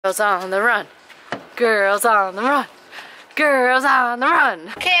Girls on the run. Girls on the run. Girls on the run.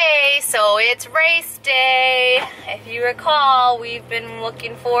 Okay, so it's race day. If you recall, we've been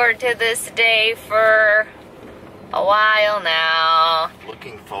looking forward to this day for a while now.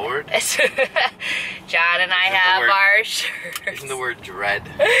 Looking forward? John and I have our shirts. Isn't the word dread?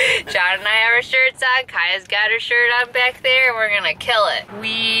 John and I have our shirts on. Kaya's got her shirt on back there, and we're gonna kill it.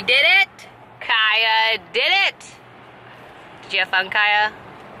 We did it. Kaya did it. Did you have fun, Kaya?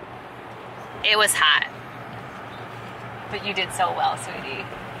 It was hot. But you did so well, sweetie.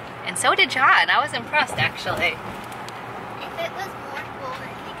 And so did John. I was impressed, actually. If it was more cold,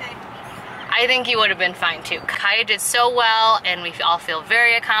 I think I'd be fine. I think you would have been fine, too. Kaya did so well, and we all feel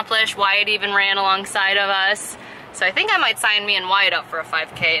very accomplished. Wyatt even ran alongside of us. So I think I might sign me and Wyatt up for a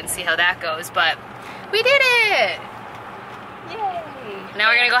 5K and see how that goes, but we did it! Yay! Now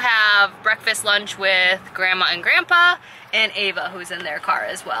we're gonna go have breakfast, lunch with Grandma and Grandpa, and Ava, who's in their car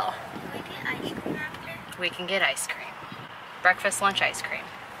as well. Can we get ice cream after? We can get ice cream. Breakfast, lunch, ice cream.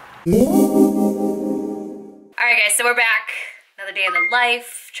 Alright guys, so we're back. Another day in the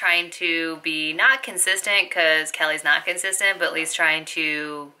life, trying to be not consistent because Kelly's not consistent, but at least trying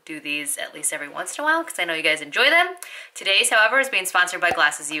to do these at least every once in a while because I know you guys enjoy them. Today's, however, is being sponsored by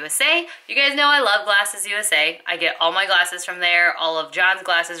GlassesUSA. You guys know I love GlassesUSA. I get all my glasses from there. All of John's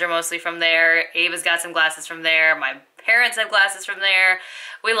glasses are mostly from there. Ava's got some glasses from there. My parents have glasses from there.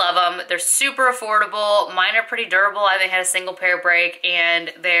 We love them. They're super affordable. Mine are pretty durable. I haven't had a single pair break,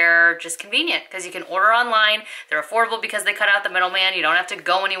 and they're just convenient because you can order online. They're affordable because they cut out the middleman. You don't have to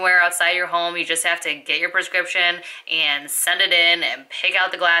go anywhere outside your home. You just have to get your prescription and send it in and pick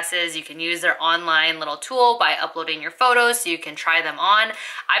out the glasses. You can use their online little tool by uploading your photos so you can try them on.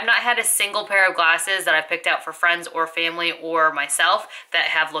 I've not had a single pair of glasses that I've picked out for friends or family or myself that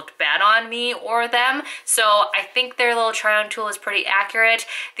have looked bad on me or them. So I think their little try-on tool is pretty accurate.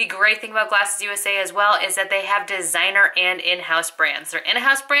 The great thing about GlassesUSA as well is that they have designer and in-house brands. Their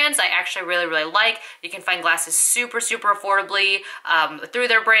in-house brands I actually really like. You can find glasses super affordably through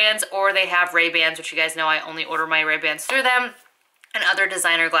their brands, or they have Ray-Bans, which you guys know I only order my Ray-Bans through them, and other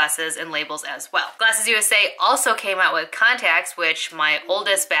designer glasses and labels as well. GlassesUSA also came out with contacts, which my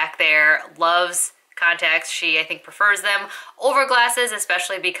oldest back there loves contacts. She, I think, prefers them over glasses,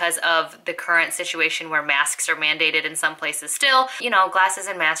 especially because of the current situation where masks are mandated in some places still. You know, glasses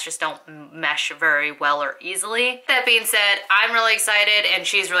and masks just don't mesh very well or easily. That being said, I'm really excited, and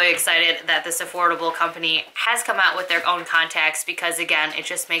she's really excited that this affordable company has come out with their own contacts because, again, it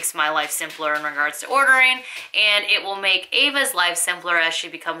just makes my life simpler in regards to ordering, and it will make Ava's life simpler as she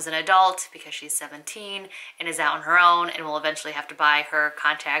becomes an adult because she's 17 and is out on her own and will eventually have to buy her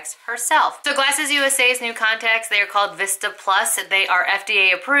contacts herself. So GlassesUSA's new contacts, they are called Vista Plus. They are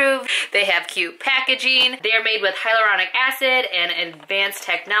FDA approved. They have cute packaging. They are made with hyaluronic acid and advanced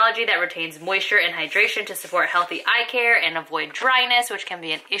technology that retains moisture and hydration to support healthy eye care and avoid dryness, which can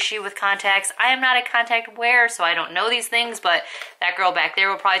be an issue with contacts. I am not a contact wearer, so I don't know these things, but that girl back there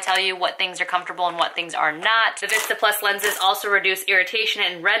will probably tell you what things are comfortable and what things are not. The Vista Plus lenses also reduce irritation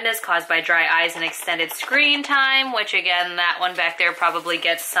and redness caused by dry eyes and extended screen time, which again, that one back there probably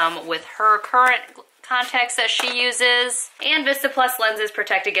gets some with her current contacts that she uses. And Vista Plus lenses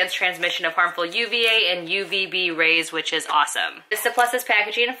protect against transmission of harmful UVA and UVB rays, which is awesome. Vista Plus's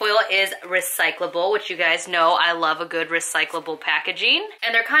packaging and foil is recyclable, which you guys know I love a good recyclable packaging.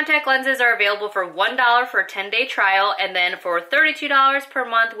 And their contact lenses are available for $1 for a 10-day trial, and then for $32 per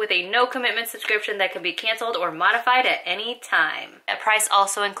month with a no commitment subscription that can be canceled or modified at any time. That price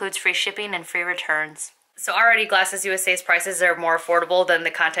also includes free shipping and free returns. So already GlassesUSA's prices are more affordable than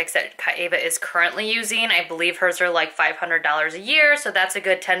the contacts that Ava is currently using. I believe hers are like $500 a year, so that's a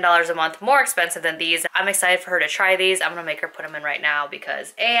good $10 a month more expensive than these. I'm excited for her to try these. I'm gonna make her put them in right now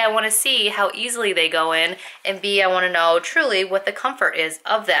because A, I wanna see how easily they go in, and B, I wanna know truly what the comfort is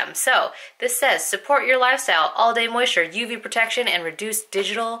of them. So this says, support your lifestyle, all day moisture, UV protection, and reduce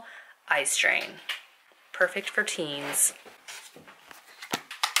digital eye strain. Perfect for teens.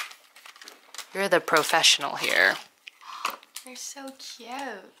 You're the professional here. They're so cute.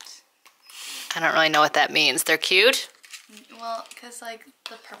 I don't really know what that means. They're cute? Well, because like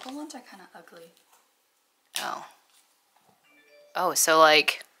the purple ones are kind of ugly. Oh. Oh, so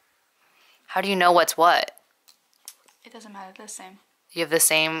like, how do you know what's what? It doesn't matter, they're the same. You have the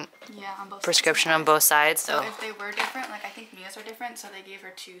same on both prescription on both sides? So if they were different, like I think Mia's are different, so they gave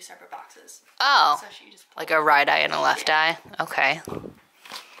her 2 separate boxes. Oh, so she just like a right eye and a left eye? Okay.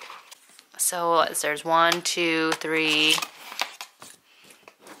 So there's 1, 2, 3.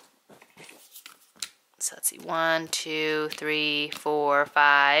 So let's see, 1, 2, 3, 4,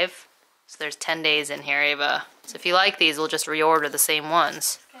 5. So there's 10 days in here, Ava. So if you like these, we'll just reorder the same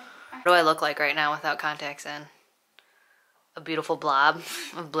ones. Okay. What do I look like right now without contacts in? A beautiful blob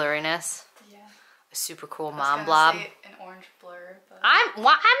of blurriness. Yeah. A super cool mom blob. Say an orange blur, but... I'm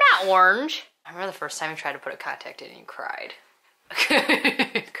not orange. I remember the first time you tried to put a contact in and you cried.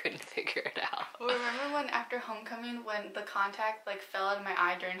 Couldn't figure it out. Well, remember when after homecoming, when the contact like fell out of my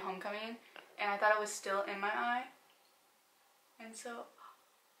eye during homecoming, and I thought it was still in my eye, and so.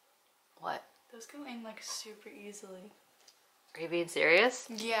 What? Those go in like super easily. Are you being serious?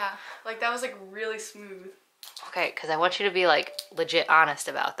 Yeah, like that was like really smooth. Okay, because I want you to be like legit honest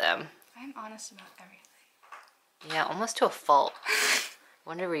about them. I'm honest about everything. Yeah, almost to a fault.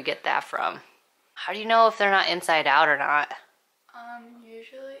 Wonder where you get that from. How do you know if they're not inside out or not?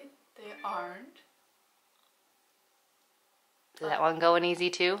 Usually they aren't. Did that one go in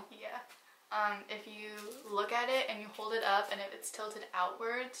easy too? Yeah. If you look at it and you hold it up and if it's tilted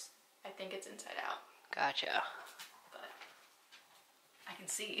outwards, I think it's inside out. Gotcha. But I can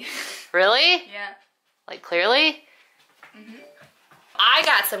see. Really? Yeah. Like clearly? Mm-hmm. I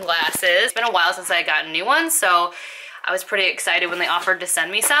got some glasses. It's been a while since I got new ones, so I was pretty excited when they offered to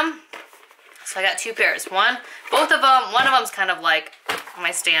send me some. So I got 2 pairs. One of them's kind of like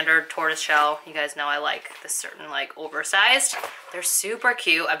my standard tortoise shell. You guys know I like this certain like oversized. They're super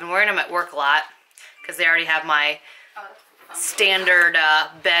cute. I've been wearing them at work a lot because they already have my standard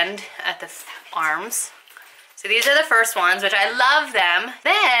bend at the arms. So these are the first ones, which I love them.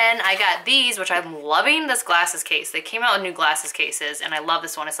 Then I got these, which I'm loving this glasses case. They came out with new glasses cases, and I love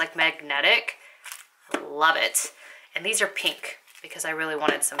this one. It's like magnetic. I love it. And these are pink because I really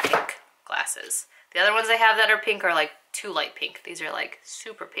wanted some pink glasses. The other ones I have that are pink are like too light pink. These are like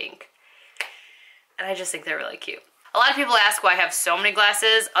super pink. And I just think they're really cute. A lot of people ask why I have so many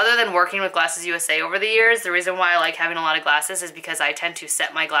glasses. Other than working with GlassesUSA over the years, the reason why I like having a lot of glasses is because I tend to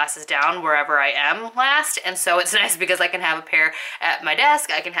set my glasses down wherever I am last. And so it's nice because I can have a pair at my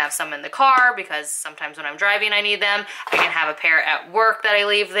desk. I can have some in the car because sometimes when I'm driving I need them. I can have a pair at work that I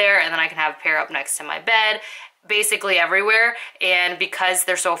leave there, and then I can have a pair up next to my bed. Basically everywhere, and because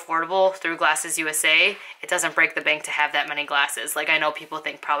they're so affordable through GlassesUSA, it doesn't break the bank to have that many glasses. Like I know people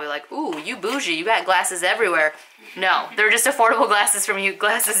think probably like, ooh, you bougie, you got glasses everywhere. No, they're just affordable glasses from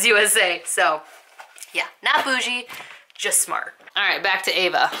GlassesUSA. So yeah, not bougie, just smart. All right, back to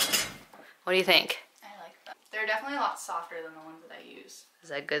Ava. What do you think? I like them. They're definitely a lot softer than the ones that I use. Is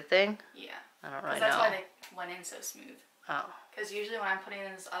that a good thing? Yeah. I don't really know. That's why they went in so smooth. Oh. Because usually when I'm putting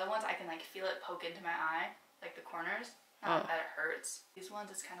in these other ones, I can like feel it poke into my eye. Like the corners, not that it hurts. These ones,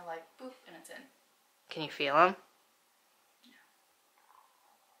 it's kind of like boop and it's in. Can you feel them? Yeah.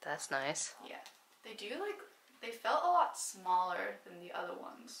 That's nice. Yeah, they do they felt a lot smaller than the other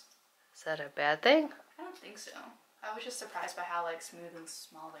ones. Is that a bad thing? I don't think so. I was just surprised by how like smooth and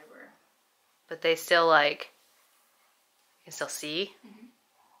small they were. But they still like, you can still see? Mm-hmm.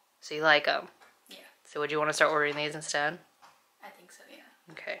 So you like them? Yeah. So would you want to start ordering these instead? I think so,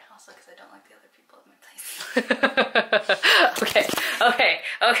 yeah. Okay. Also because I don't like the other people at my place.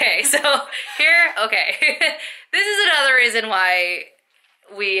 Okay, so here, this is another reason why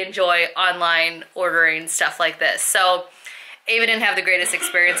we enjoy online ordering stuff like this. So Ava didn't have the greatest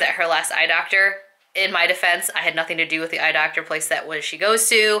experience at her last eye doctor. In my defense, I had nothing to do with the eye doctor place that she goes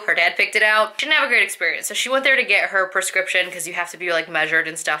to. Her dad picked it out. She didn't have a great experience. So she went there to get her prescription because you have to be like measured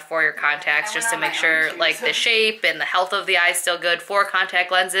and stuff for your contacts just to make sure like the shape and the health of the eye is still good for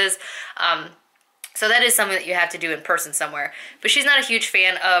contact lenses. So that is something that you have to do in person somewhere. But she's not a huge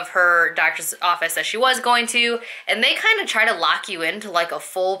fan of her doctor's office that she was going to, and they kind of try to lock you into like a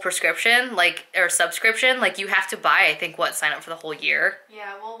full prescription, like, or subscription. Like you have to buy, I think, sign up for the whole year?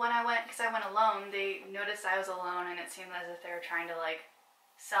 Yeah, well when I went, because I went alone, they noticed I was alone and it seemed as if they were trying to like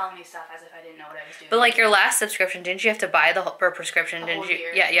sell me stuff as if I didn't know what I was doing. But like your last subscription, didn't you have to buy the whole prescription? Didn't you?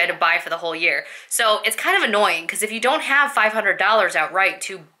 Yeah, you had to buy for the whole year. So it's kind of annoying because if you don't have $500 outright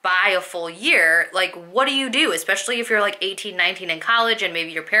to buy a full year, like what do you do? Especially if you're like 18, 19 in college and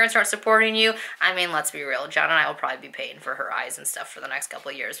maybe your parents aren't supporting you. I mean, let's be real. John and I will probably be paying for her eyes and stuff for the next couple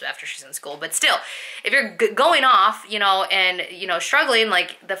of years after she's in school. But still, if you're going off, you know, and, you know, struggling,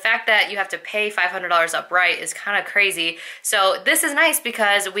 like the fact that you have to pay $500 upright is kind of crazy. So this is nice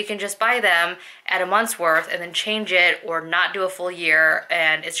because we can just buy them at a month's worth and then change it or not do a full year,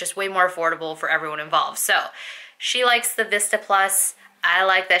 and it's just way more affordable for everyone involved. So she likes the Vista Plus. I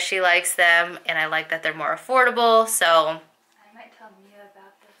like that she likes them, and I like that they're more affordable. So I might tell Mia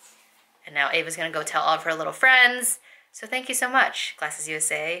about this. And now Ava's gonna go tell all of her little friends. So thank you so much,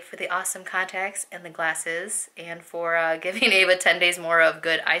 GlassesUSA, for the awesome contacts and the glasses, and for giving Ava 10 days more of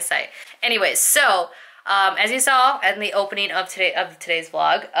good eyesight. Anyways, so As you saw in the opening of today's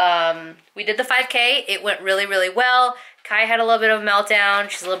vlog, we did the 5K. It went really, really well. Kai had a little bit of a meltdown.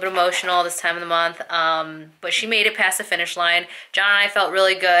 She's a little bit emotional this time of the month, but she made it past the finish line. John and I felt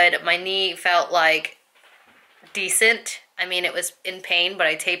really good. My knee felt like decent. I mean, it was in pain, but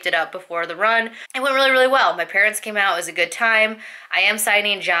I taped it up before the run. It went really, really well. My parents came out. It was a good time. I am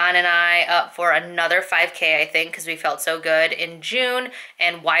signing John and I up for another 5K, I think, because we felt so good in June,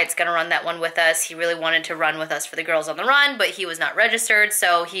 and Wyatt's going to run that one with us. He really wanted to run with us for the Girls on the Run, but he was not registered,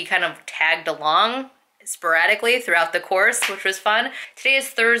 so he kind of tagged along sporadically throughout the course, which was fun. Today is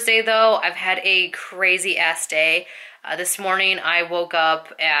Thursday, though. I've had a crazy-ass day. This morning I woke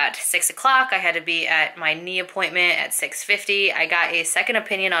up at 6 o'clock. I had to be at my knee appointment at 6:50. I got a second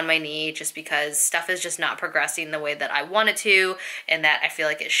opinion on my knee just because stuff is just not progressing the way that I want it to and that I feel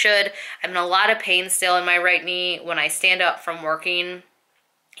like it should. I'm in a lot of pain still in my right knee. When I stand up from working,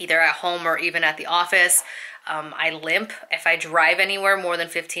 either at home or even at the office, I limp. If I drive anywhere more than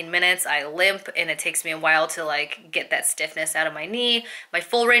 15 minutes, I limp, and it takes me a while to like get that stiffness out of my knee. My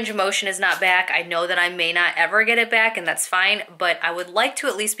full range of motion is not back. I know that I may not ever get it back, and that's fine, but I would like to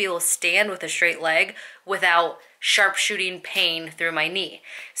at least be able to stand with a straight leg without sharp shooting pain through my knee.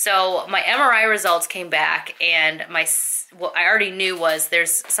 So my MRI results came back, and what I already knew was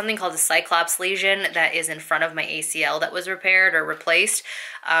there's something called a cyclops lesion that is in front of my ACL that was repaired or replaced.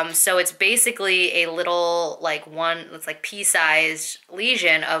 So it's basically a little it's like pea-sized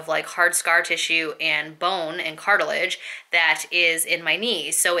lesion of like hard scar tissue and bone and cartilage that is in my knee.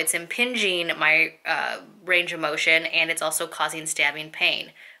 So it's impinging my range of motion, and it's also causing stabbing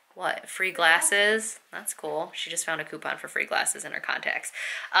pain. What, free glasses? That's cool. She just found a coupon for free glasses in her contacts.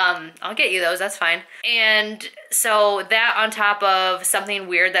 I'll get you those, that's fine. And so that on top of something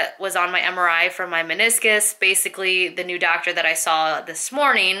weird that was on my MRI from my meniscus, basically the new doctor that I saw this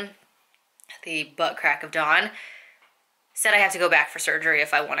morning, the butt crack of dawn, said I have to go back for surgery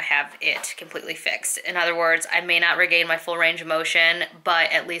if I want to have it completely fixed. In other words, I may not regain my full range of motion,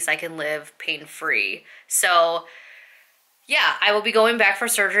 but at least I can live pain-free. So yeah, I will be going back for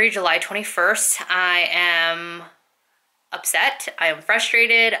surgery July 21st. I am upset. I am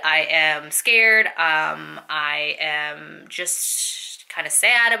frustrated. I am scared. I am just kind of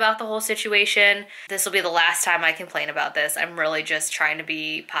sad about the whole situation. This will be the last time I complain about this. I'm really just trying to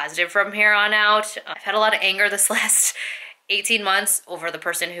be positive from here on out. I've had a lot of anger this last 18 months over the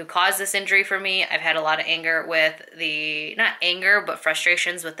person who caused this injury for me. I've had a lot of anger with not anger, but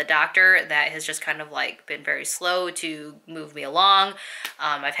frustrations with the doctor that has just kind of like been very slow to move me along.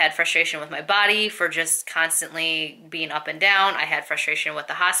 I've had frustration with my body for just constantly being up and down. I had frustration with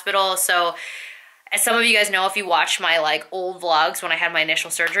the hospital. So as some of you guys know, if you watch my like old vlogs when I had my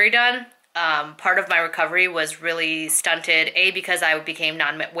initial surgery done, part of my recovery was really stunted, because I became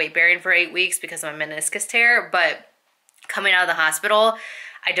non-weight bearing for 8 weeks because of my meniscus tear, but coming out of the hospital,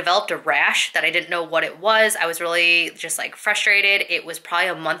 I developed a rash that I didn't know what it was. I was really just like frustrated. It was probably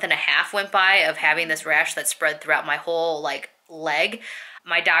a month and a half went by of having this rash that spread throughout my whole like leg.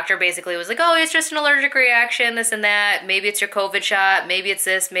 My doctor basically was like, oh, it's just an allergic reaction, this and that. Maybe it's your COVID shot. Maybe it's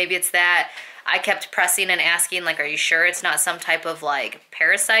this, maybe it's that. I kept pressing and asking, like, are you sure it's not some type of like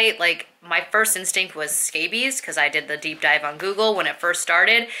parasite? Like, my first instinct was scabies because I did the deep dive on Google when it first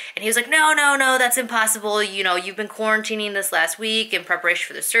started. And he was like, no, that's impossible. You know, you've been quarantining this last week in preparation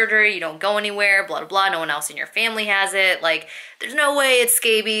for the surgery. You don't go anywhere, blah, blah, blah. No one else in your family has it. Like, there's no way it's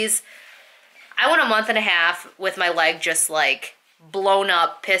scabies. I went a month and a half with my leg just like blown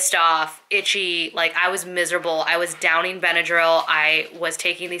up, pissed off, itchy. Like, I was miserable. I was downing Benadryl. I was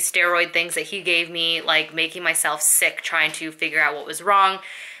taking these steroid things that he gave me, like making myself sick, trying to figure out what was wrong.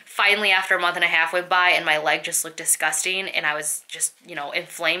 Finally, after a month and a half went by and my leg just looked disgusting and I was just, you know,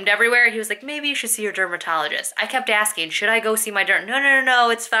 inflamed everywhere, he was like, maybe you should see your dermatologist. I kept asking, should I go see my No,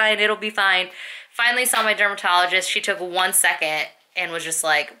 it's fine. It'll be fine. Finally saw my dermatologist. She took 1 second and was just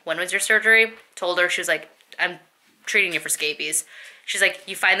like, when was your surgery? Told her, she was like, I'm treating you for scabies. She's like,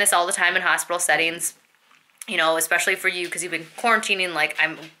 you find this all the time in hospital settings, you know, especially for you because you've been quarantining. Like,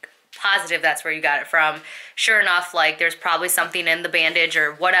 I'm positive that's where you got it from. Sure enough, like, there's probably something in the bandage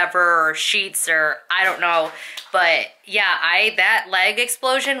or whatever, or sheets, or I don't know. But yeah, that leg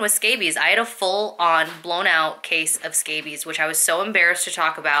explosion was scabies. I had a full-on blown-out case of scabies, which I was so embarrassed to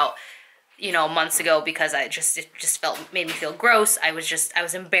talk about, you know, months ago because it just made me feel gross. I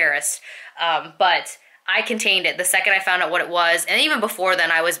was embarrassed. But I contained it the second I found out what it was. And even before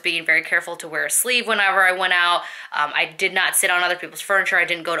then, I was being very careful to wear a sleeve whenever I went out. I did not sit on other people's furniture. I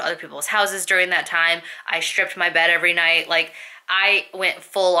didn't go to other people's houses during that time. I stripped my bed every night. Like, I went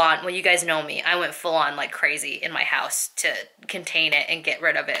full on, well, you guys know me, I went full on like crazy in my house to contain it and get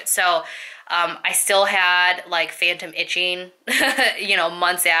rid of it. So I still had like phantom itching, you know,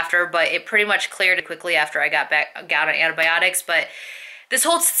 months after, but it pretty much cleared quickly after I got on antibiotics. But this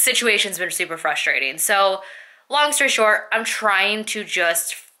whole situation's been super frustrating. So long story short, I'm trying to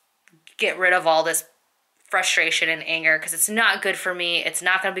just get rid of all this frustration and anger because it's not good for me. It's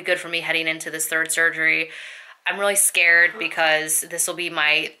not going to be good for me heading into this third surgery. I'm really scared because this will be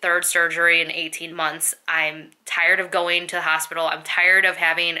my third surgery in 18 months. I'm tired of going to the hospital. I'm tired of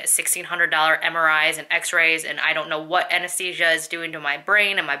having $1,600 MRIs and x-rays, and I don't know what anesthesia is doing to my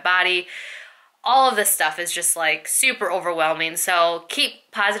brain and my body. All of this stuff is just like super overwhelming. So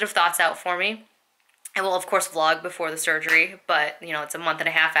keep positive thoughts out for me. I will of course vlog before the surgery, but you know, it's a month and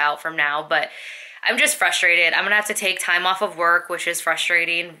a half out from now, but I'm just frustrated. I'm gonna have to take time off of work, which is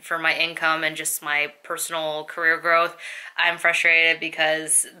frustrating for my income and just my personal career growth. I'm frustrated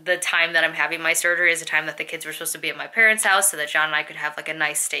because the time that I'm having my surgery is the time that the kids were supposed to be at my parents' house so that John and I could have like a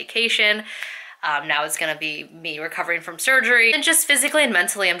nice staycation. Now it's gonna be me recovering from surgery. And just physically and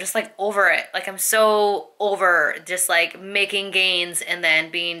mentally, I'm just like over it. Like I'm so over just like making gains and then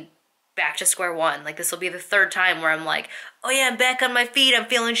being back to square one. Like this will be the third time where I'm like, oh yeah, I'm back on my feet, I'm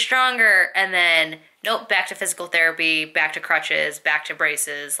feeling stronger. And then nope, back to physical therapy, back to crutches, back to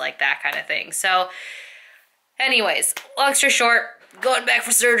braces, like that kind of thing. So anyways, long story short, going back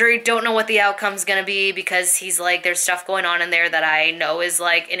for surgery, don't know what the outcome's gonna be because he's like, there's stuff going on in there that I know is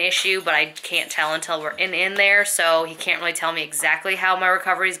like an issue, but I can't tell until we're in there. So he can't really tell me exactly how my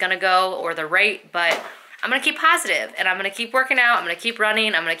recovery is gonna go or the rate, but I'm gonna keep positive and I'm gonna keep working out, I'm gonna keep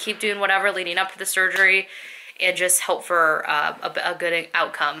running, I'm gonna keep doing whatever leading up to the surgery and just hope for a good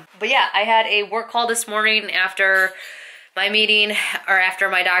outcome. But yeah, I had a work call this morning after my meeting or after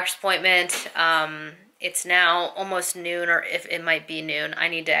my doctor's appointment. It's now almost noon, or if it might be noon. I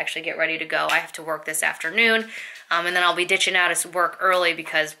need to actually get ready to go. I have to work this afternoon. And then I'll be ditching out of work early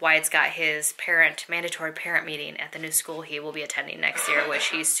because Wyatt's got his mandatory parent meeting at the new school he will be attending next year, which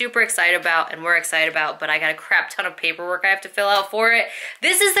he's super excited about and we're excited about, but I got a crap ton of paperwork I have to fill out for it.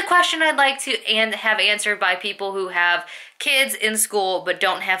 This is the question I'd like to have answered by people who have kids in school but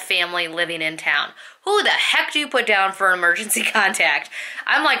don't have family living in town. Who the heck do you put down for an emergency contact?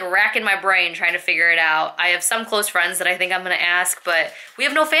 I'm like racking my brain trying to figure it out. I have some close friends that I think I'm gonna ask, but we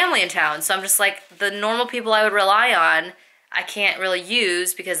have no family in town. So I'm just like, the normal people I would rely on, I can't really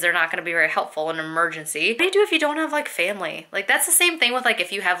use because they're not gonna be very helpful in an emergency. What do you do if you don't have like family? Like that's the same thing with like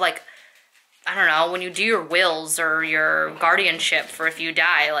if you have like, I don't know, when you do your wills or your guardianship for if you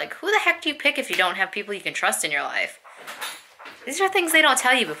die, like who the heck do you pick if you don't have people you can trust in your life? These are things they don't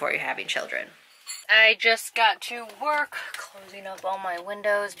tell you before you're having children. I just got to work, closing up all my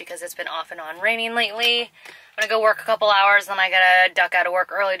windows because it's been off and on raining lately. I'm gonna go work a couple hours, then I gotta duck out of work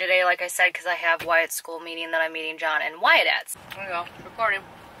early today, like I said, because I have Wyatt's school meeting that I'm meeting John and Wyatt at. There we go, recording.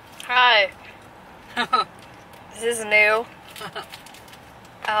 Hi. This is new.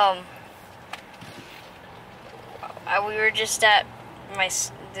 We were just at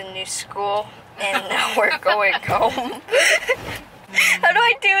the new school, and now we're going home. How do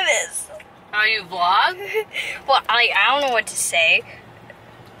I do this? How you vlog? Well, I don't know what to say.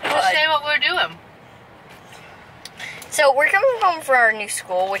 Just say what we're doing. So we're coming home for our new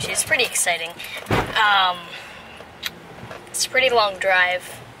school, which is pretty exciting. It's a pretty long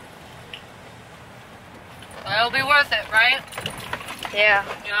drive. It'll be worth it, right? Yeah.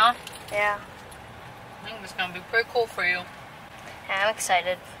 You know? Yeah. I think it's gonna be pretty cool for you. I'm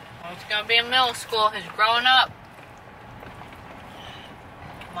excited. Well, it's gonna be in middle school. He's growing up.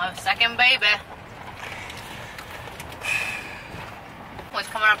 My second baby. What's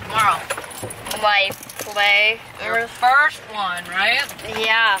coming up tomorrow? My play. Your first one, right?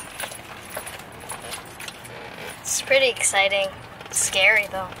 Yeah. It's pretty exciting. It's scary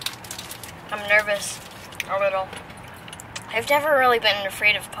though. I'm nervous. A little. I've never really been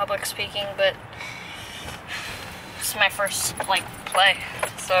afraid of public speaking, but it's my first, like, play.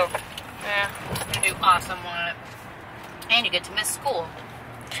 So, yeah. You do awesome on it. And you get to miss school.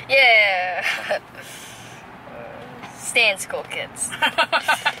 Yeah. Stay in school, kids.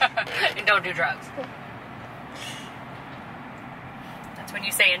 And don't do drugs. That's when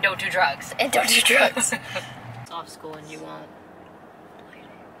you say, and don't do drugs. And don't do drugs. It's off school and you won't.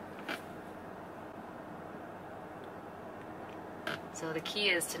 So the key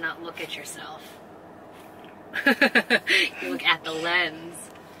is to not look at yourself. You look at the lens.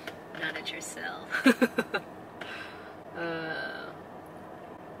 Not at yourself.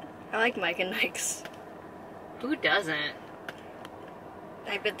 I like Mike and Ike's. Who doesn't?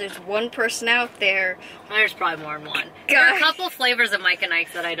 I bet there's one person out there. There's probably more than one. There are a couple flavors of Mike and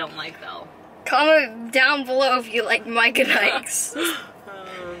Ike's that I don't like, though. Comment down below if you like Mike and Ike's.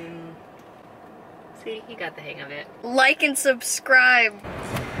 See, you got the hang of it. Like and subscribe.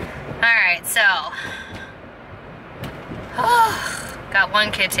 Alright, so. Got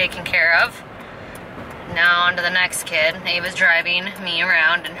one kid taken care of. Now on to the next kid. Ava's driving me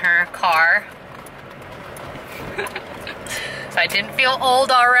around in her car. So I didn't feel old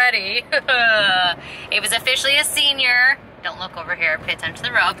already. Ava's officially a senior. Don't look over here, pay attention to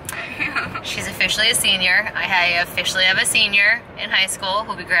the road. She's officially a senior. I officially have a senior in high school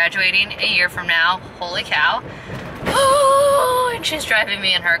who'll be graduating a year from now. Holy cow. And she's driving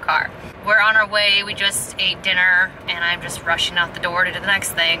me in her car. We're on our way, we just ate dinner, and I'm just rushing out the door to do the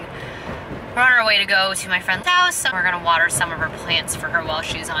next thing. We're on our way to go to my friend's house. We're gonna water some of her plants for her while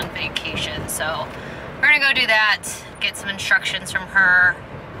she's on vacation. So we're gonna go do that, get some instructions from her.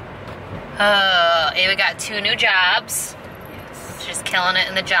 Ava got 2 new jobs. She's killing it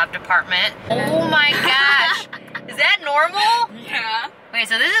in the job department. Oh my gosh. Is that normal? Yeah. Okay,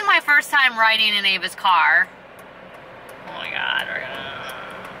 so this is my first time riding in Ava's car. Oh my god, we're gonna...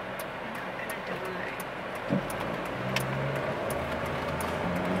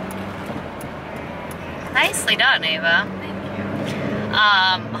 Nicely done, Ava. Thank you.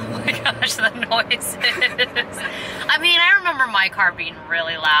 Oh my gosh, the noises. I mean, I remember my car being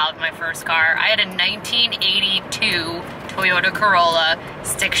really loud, my first car. I had a 1982 Toyota Corolla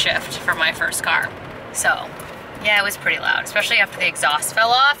stick shift for my first car. So, yeah, it was pretty loud, especially after the exhaust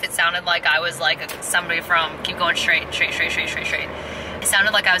fell off. It sounded like I was like somebody from, keep going straight. It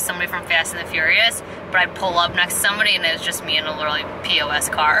sounded like I was somebody from Fast and the Furious, but I'd pull up next to somebody and it was just me in a literally POS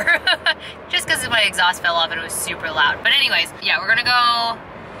car. Just because my exhaust fell off and it was super loud. But anyways, yeah, we're gonna go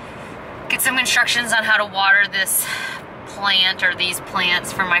get some instructions on how to water this plant or these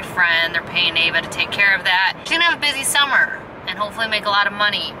plants for my friend. They're paying Ava to take care of that. She's gonna have a busy summer and hopefully make a lot of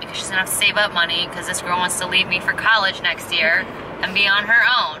money because she's gonna have to save up money because this girl wants to leave me for college next year and be on her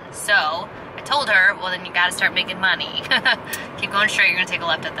own. So I told her, well then you gotta start making money. Keep going straight, you're gonna take a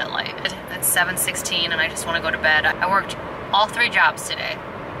left at that light. It's 7:16 and I just wanna go to bed. I worked all 3 jobs today.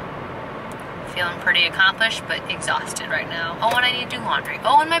 Feeling pretty accomplished, but exhausted right now. Oh, and I need to do laundry.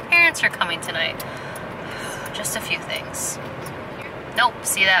 Oh, and my parents are coming tonight. Just a few things. Nope,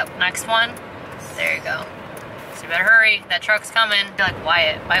 see that next one? There you go. So you better hurry, that truck's coming. I feel like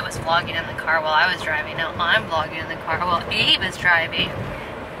Wyatt was vlogging in the car while I was driving. Now I'm vlogging in the car while Abe is driving.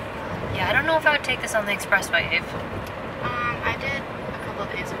 Yeah, I don't know if I would take this on the expressway, Abe. I did a couple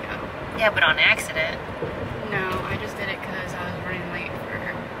of days ago. Yeah, but on accident. No, I just did it because I was running late for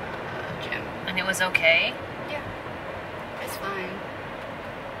gym. And it was okay? Yeah, it's fine.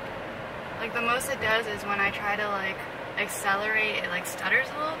 Like the most it does is when I try to like accelerate, it like stutters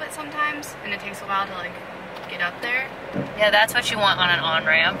a little bit sometimes, and it takes a while to like get up there. Yeah, that's what you want on an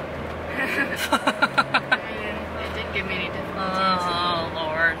on-ramp. I mean, it didn't give me any difficulties. Oh,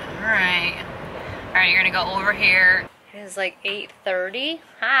 Lord. Alright. Alright, you're gonna go over here. It is like 8:30.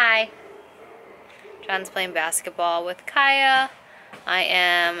 Hi. John's playing basketball with Kaya. I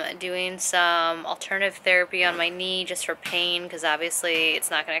am doing some alternative therapy on my knee just for pain because obviously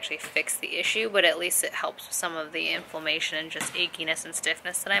it's not going to actually fix the issue, but at least it helps with some of the inflammation and just achiness and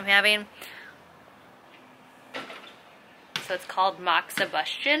stiffness that I'm having. So it's called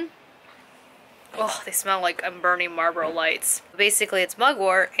moxibustion. Oh, they smell like I'm burning Marlboro lights. Basically, it's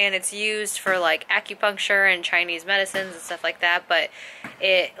mugwort, and it's used for like acupuncture and Chinese medicines and stuff like that, but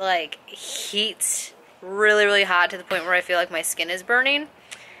it like heats really, really hot to the point where I feel like my skin is burning,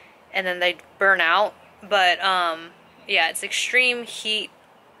 and then they burn out. But yeah, it's extreme heat,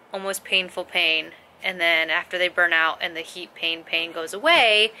 almost painful pain, and then after they burn out and the heat pain goes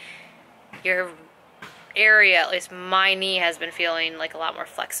away, your area, at least my knee, has been feeling like a lot more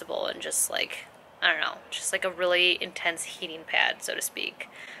flexible and just like, I don't know, just like a really intense heating pad, so to speak.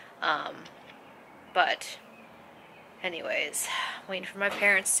 But anyways, I'm waiting for my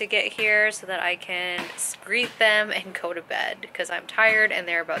parents to get here so that I can greet them and go to bed because I'm tired and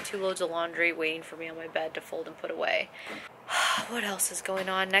they're about 2 loads of laundry waiting for me on my bed to fold and put away. What else is going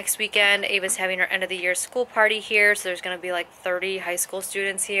on? Next weekend, Ava's having her end of the year school party here, so there's going to be like 30 high school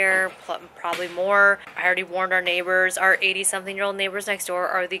students here, probably more. I already warned our neighbors. Our 80-something-year-old neighbors next door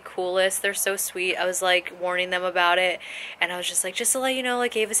are the coolest. They're so sweet. I was like warning them about it, and I was just like, just to let you know,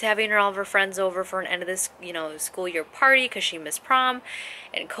 like Ava's having all of her friends over for an end of this, you know, school year party because she missed prom,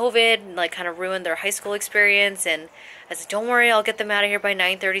 and COVID like kind of ruined their high school experience. And I said, don't worry, I'll get them out of here by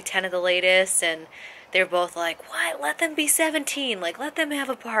 9:30, 10 at the latest. And they're both like, what? Let them be 17. Like, let them have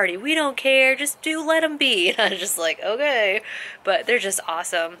a party. We don't care. Just let them be. And I was just like, okay. But they're just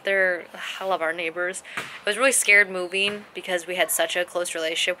awesome. I love our neighbors. I was really scared moving because we had such a close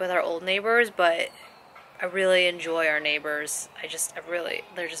relationship with our old neighbors, but I really enjoy our neighbors.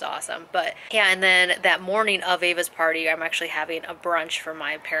 They're just awesome. But yeah, and then that morning of Ava's party, I'm actually having a brunch for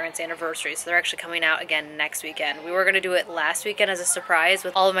my parents' anniversary. So they're actually coming out again next weekend. We were gonna do it last weekend as a surprise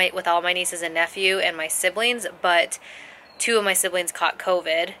with all my nieces and nephew and my siblings, but 2 of my siblings caught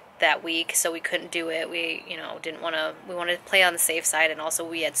COVID that week, so we couldn't do it. We, you know, we wanted to play on the safe side, and also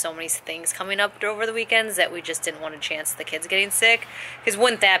we had so many things coming up over the weekends that we just didn't want a chance the kids getting sick, because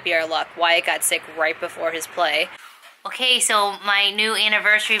wouldn't that be our luck? Wyatt got sick right before his play. Okay, so my new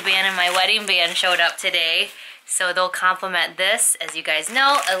anniversary band and my wedding band showed up today, so they'll complement this. As you guys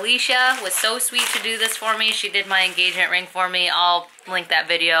know, Alicia was so sweet to do this for me. She did my engagement ring for me. I'll link that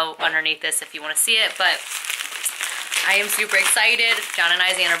video underneath this if you want to see it, but I am super excited. John and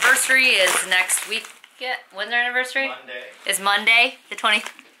I's anniversary is next week. Yeah, when's our anniversary? Monday. Is Monday, the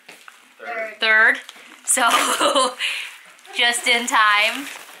 23rd. So, just in time.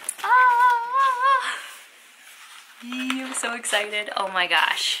 I'm so excited. Oh my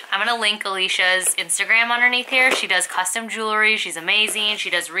gosh. I'm gonna link Alicia's Instagram underneath here. She does custom jewelry. She's amazing. She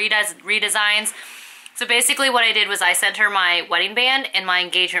does redesigns. So basically what I did was I sent her my wedding band and my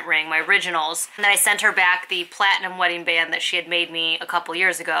engagement ring, my originals. And then I sent her back the platinum wedding band that she had made me a couple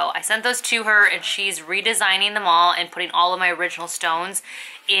years ago. I sent those to her, and she's redesigning them all and putting all of my original stones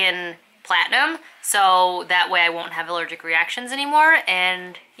in platinum. So that way I won't have allergic reactions anymore.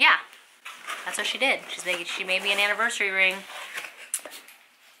 And yeah, that's what she did. She made me an anniversary ring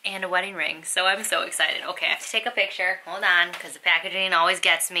and a wedding ring. So I'm so excited. Okay, I have to take a picture. Hold on, because the packaging always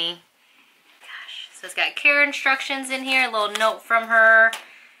gets me. So it's got care instructions in here, a little note from her,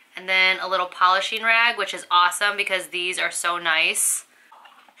 and then a little polishing rag, which is awesome because these are so nice.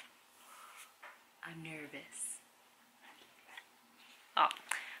 I'm nervous. Oh,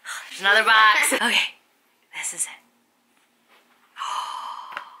 there's another box. Okay, this is it.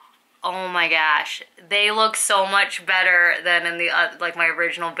 Oh my gosh, they look so much better than in the like my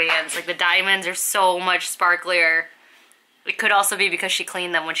original bands. Like the diamonds are so much sparklier. It could also be because she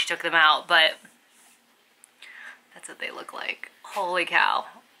cleaned them when she took them out, but that's what they look like. Holy cow.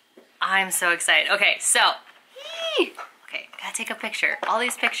 I'm so excited. Okay, so, okay, gotta take a picture. All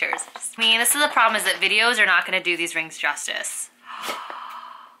these pictures. This is the problem, is that videos are not gonna do these rings justice.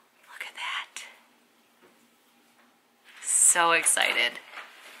 Look at that. So excited.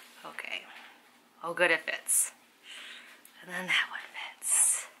 Okay. Oh, good, it fits. And then that one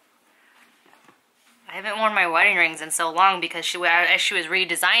fits. I haven't worn my wedding rings in so long because as she was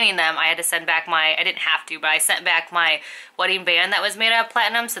redesigning them, I had to send back I didn't have to, but I sent back my wedding band that was made out of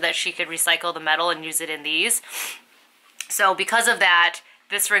platinum so that she could recycle the metal and use it in these. So because of that,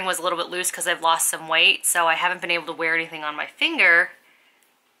 this ring was a little bit loose because I've lost some weight, so I haven't been able to wear anything on my finger.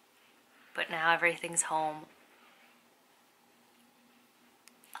 But now everything's home.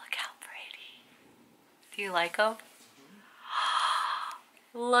 Look how pretty. Do you like them?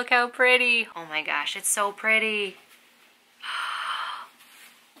 Look how pretty. Oh my gosh, it's so pretty.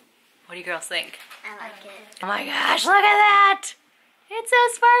 What do you girls think? I like it. Oh my gosh, look at that. It's so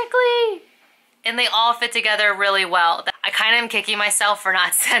sparkly. And they all fit together really well. I kind of am kicking myself for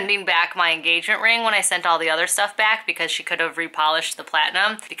not sending back my engagement ring when I sent all the other stuff back, because she could have repolished the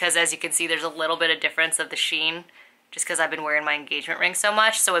platinum. Because as you can see, there's a little bit of difference of the sheen, just because I've been wearing my engagement ring so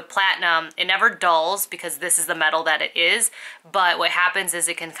much. So with platinum, it never dulls because this is the metal that it is, but what happens is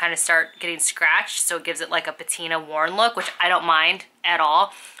it can kind of start getting scratched, so it gives it like a patina worn look, which I don't mind at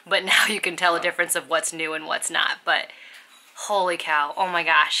all, but now you can tell a difference of what's new and what's not. But holy cow, oh my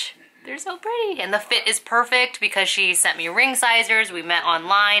gosh, they're so pretty. And the fit is perfect because she sent me ring sizers. We met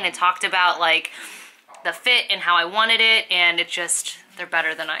online and talked about like the fit and how I wanted it, and it just, they're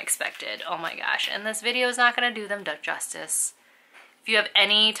better than I expected. Oh my gosh, and this video is not gonna do them justice. If you have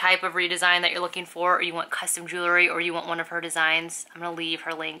any type of redesign that you're looking for, or you want custom jewelry, or you want one of her designs, I'm gonna leave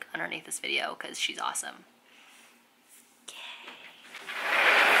her link underneath this video because she's awesome. Yay.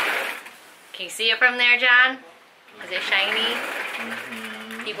 Can you see it from there, John? Is it shiny?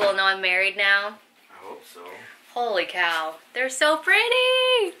 Mm-hmm. People will know I'm married now. I hope so. Holy cow, they're so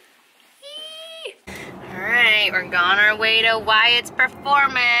pretty! Alright, we're on our way to Wyatt's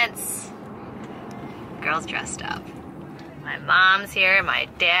performance. Girls dressed up. My mom's here, my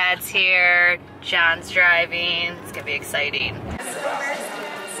dad's here, John's driving. It's gonna be exciting.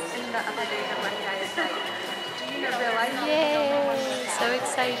 Yay, so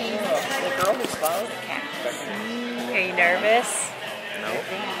exciting. Are you nervous? No,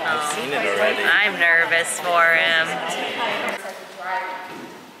 I've seen it already. I'm nervous for him.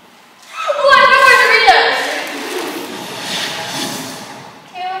 Oh, I know margaritas!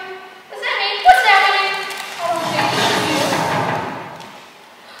 Taylor, what's that mean? What's happening?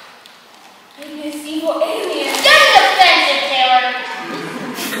 Maybe a single alien. That's offensive, Taylor!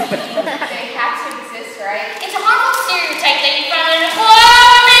 They have to exist, right? It's a harmful stereotype that you found in a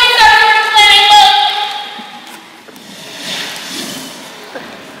maybe somewhere on the planet.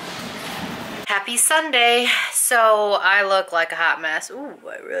 Happy Sunday. So I look like a hot mess. Ooh,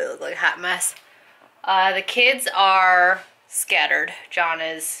 I really look like a hot mess. The kids are scattered. John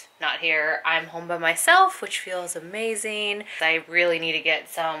is not here. I'm home by myself, which feels amazing. I really need to get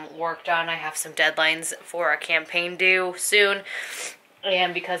some work done. I have some deadlines for a campaign due soon.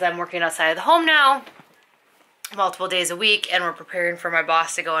 And because I'm working outside of the home now, multiple days a week, and we're preparing for my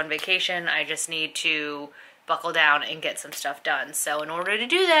boss to go on vacation, I just need to buckle down and get some stuff done. So in order to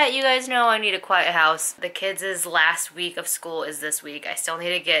do that, you guys know I need a quiet house. The kids' last week of school is this week. I still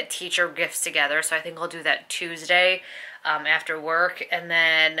need to get teacher gifts together, so I think I'll do that Tuesday after work. And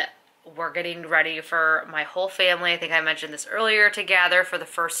then we're getting ready for my whole family. I think I mentioned this earlier, to gather for the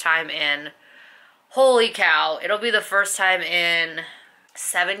first time in, holy cow, it'll be the first time in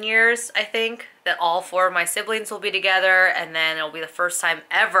 7 years, I think, that all 4 of my siblings will be together, and then it'll be the first time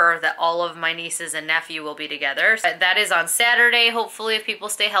ever that all of my nieces and nephew will be together. That is on Saturday, hopefully, if people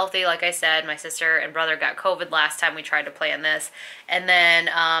stay healthy. Like I said, my sister and brother got COVID last time we tried to plan this. And then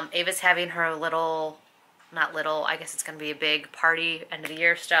Ava's having her little, not little, I guess it's gonna be a big party, end of the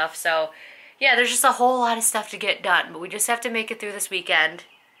year stuff. So yeah, there's just a whole lot of stuff to get done, but we just have to make it through this weekend.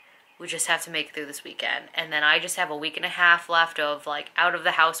 We just have to make it through this weekend. And then I just have a week and a half left of like out of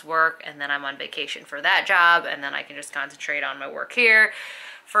the house work, and then I'm on vacation for that job, and then I can just concentrate on my work here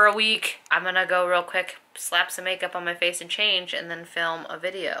for a week. I'm gonna go real quick, slap some makeup on my face and change, and then film a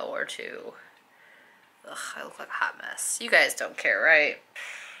video or two. Ugh, I look like a hot mess. You guys don't care, right?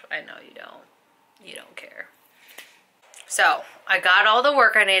 I know you don't. You don't care. So I got all the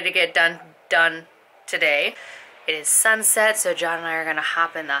work I needed to get done today. It is sunset, so John and I are gonna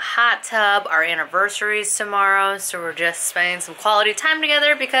hop in the hot tub. Our anniversary's tomorrow, so we're just spending some quality time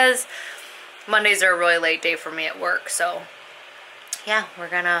together because Mondays are a really late day for me at work. So yeah,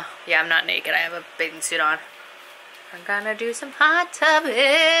 I'm not naked, I have a bathing suit on. We're gonna do some hot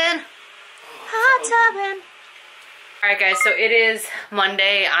tubbing. Hot tubbing. Alright guys, so it is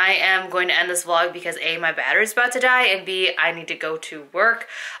Monday. I am going to end this vlog because A, my battery's about to die, and B, I need to go to work.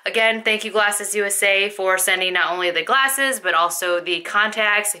 Again, thank you GlassesUSA for sending not only the glasses, but also the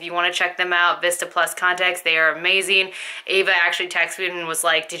contacts. If you want to check them out, Vista Plus contacts, they are amazing. Ava actually texted me and was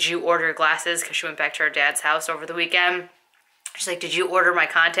like, did you order glasses? Because she went back to her dad's house over the weekend. She's like, did you order my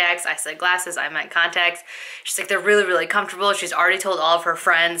contacts? I said glasses, I meant contacts. She's like, they're really, really comfortable. She's already told all of her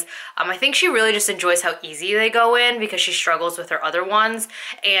friends. I think she really just enjoys how easy they go in because she struggles with her other ones.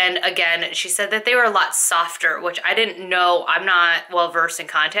 And again, she said that they were a lot softer, which I didn't know. I'm not well versed in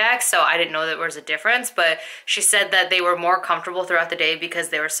contacts, so I didn't know that there was a difference, but she said that they were more comfortable throughout the day because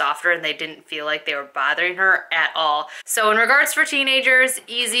they were softer and they didn't feel like they were bothering her at all. So in regards for teenagers,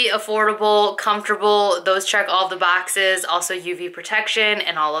 easy, affordable, comfortable, those check all the boxes. Also UV protection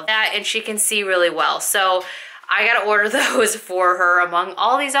and all of that, and she can see really well. So I gotta order those for her among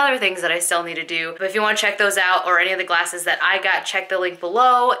all these other things that I still need to do. But if you want to check those out or any of the glasses that I got, check the link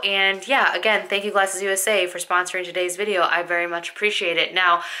below. And yeah, again, thank you GlassesUSA for sponsoring today's video. I very much appreciate it.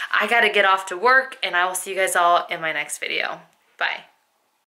 Now, I gotta get off to work, and I will see you guys all in my next video. Bye.